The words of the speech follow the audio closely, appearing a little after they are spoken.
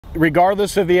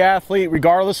regardless of the athlete,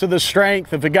 regardless of the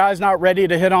strength, if a guy's not ready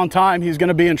to hit on time, he's going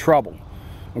to be in trouble.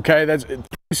 Okay,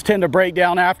 things tend to break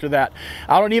down after that.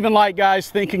 I don't even like guys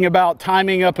thinking about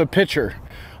timing up a pitcher.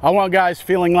 I want guys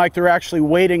feeling like they're actually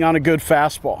waiting on a good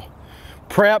fastball,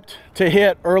 prepped to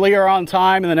hit earlier on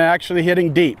time and then actually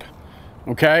hitting deep.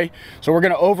 Okay, so we're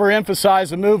going to overemphasize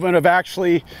the movement of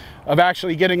actually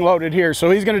getting loaded here.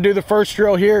 So he's going to do the first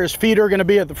drill here. His feet are going to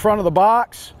be at the front of the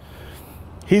box.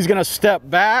 He's going to step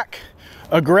back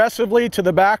aggressively to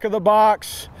the back of the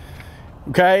box.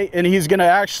 Okay, and he's going to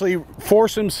actually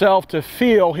force himself to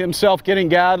feel himself getting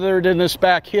gathered in this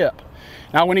back hip.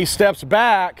 Now when he steps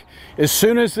back, as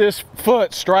soon as this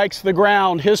foot strikes the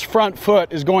ground, his front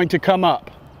foot is going to come up.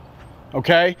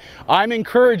 Okay, I'm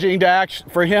encouraging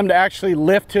for him to actually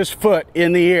lift his foot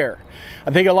in the air.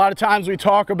 I think a lot of times we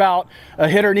talk about a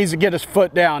hitter needs to get his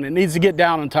foot down. It needs to get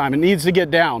down on time. It needs to get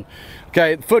down.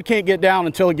 Okay, the foot can't get down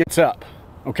until it gets up.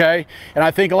 Okay, and I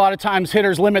think a lot of times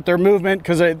hitters limit their movement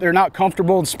because they're not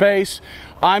comfortable in space.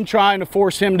 I'm trying to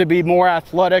force him to be more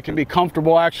athletic and be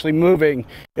comfortable actually moving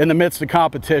in the midst of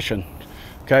competition.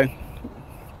 Okay.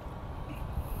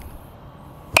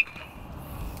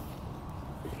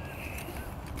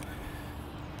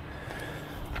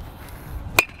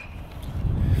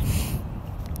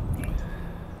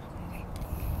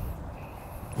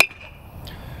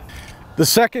 The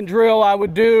second drill I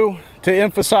would do to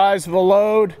emphasize the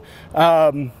load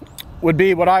would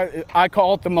be what I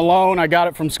call it the Malone. I got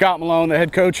it from Scott Malone, the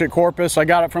head coach at Corpus. I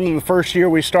got it from him the first year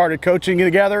we started coaching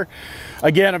together.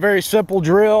 Again, a very simple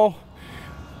drill.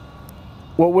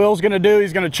 What Will's going to do,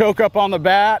 he's going to choke up on the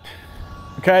bat.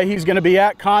 Okay, he's going to be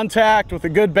at contact with a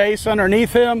good base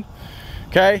underneath him.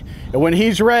 Okay, and when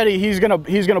he's ready, he's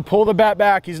gonna pull the bat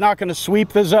back. He's not gonna sweep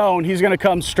the zone. He's gonna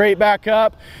come straight back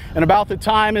up, and about the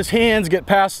time his hands get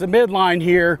past the midline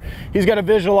here, he's got to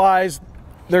visualize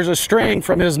there's a string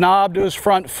from his knob to his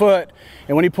front foot,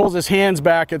 and when he pulls his hands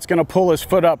back, it's gonna pull his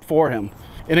foot up for him.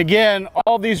 And again,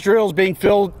 all these drills being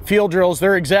field drills,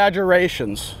 they're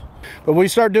exaggerations. But when we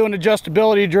start doing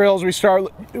adjustability drills, we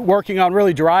start working on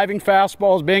really driving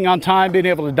fastballs, being on time, being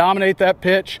able to dominate that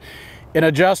pitch, in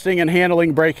adjusting and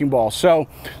handling breaking balls. So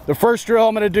the first drill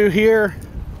I'm going to do here,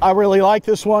 I really like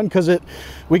this one because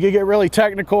we could get really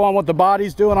technical on what the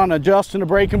body's doing on adjusting the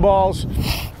breaking balls.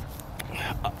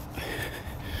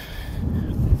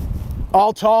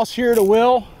 I'll toss here to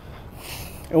Will,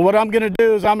 and what I'm going to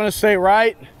do is I'm going to stay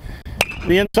right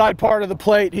the inside part of the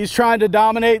plate. He's trying to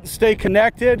dominate and stay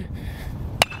connected.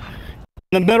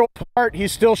 In the middle part, he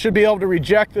still should be able to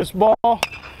reject this ball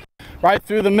right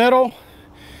through the middle.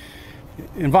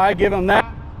 And if I give him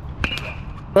that,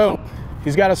 boom.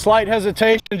 He's got a slight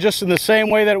hesitation, just in the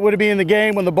same way that it would be in the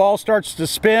game when the ball starts to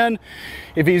spin.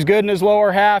 If he's good in his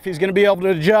lower half, he's going to be able to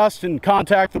adjust and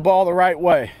contact the ball the right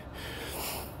way.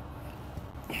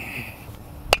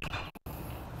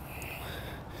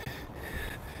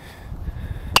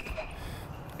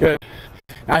 Good.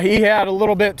 Now he had a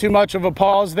little bit too much of a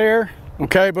pause there,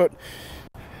 okay, but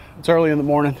it's early in the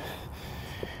morning.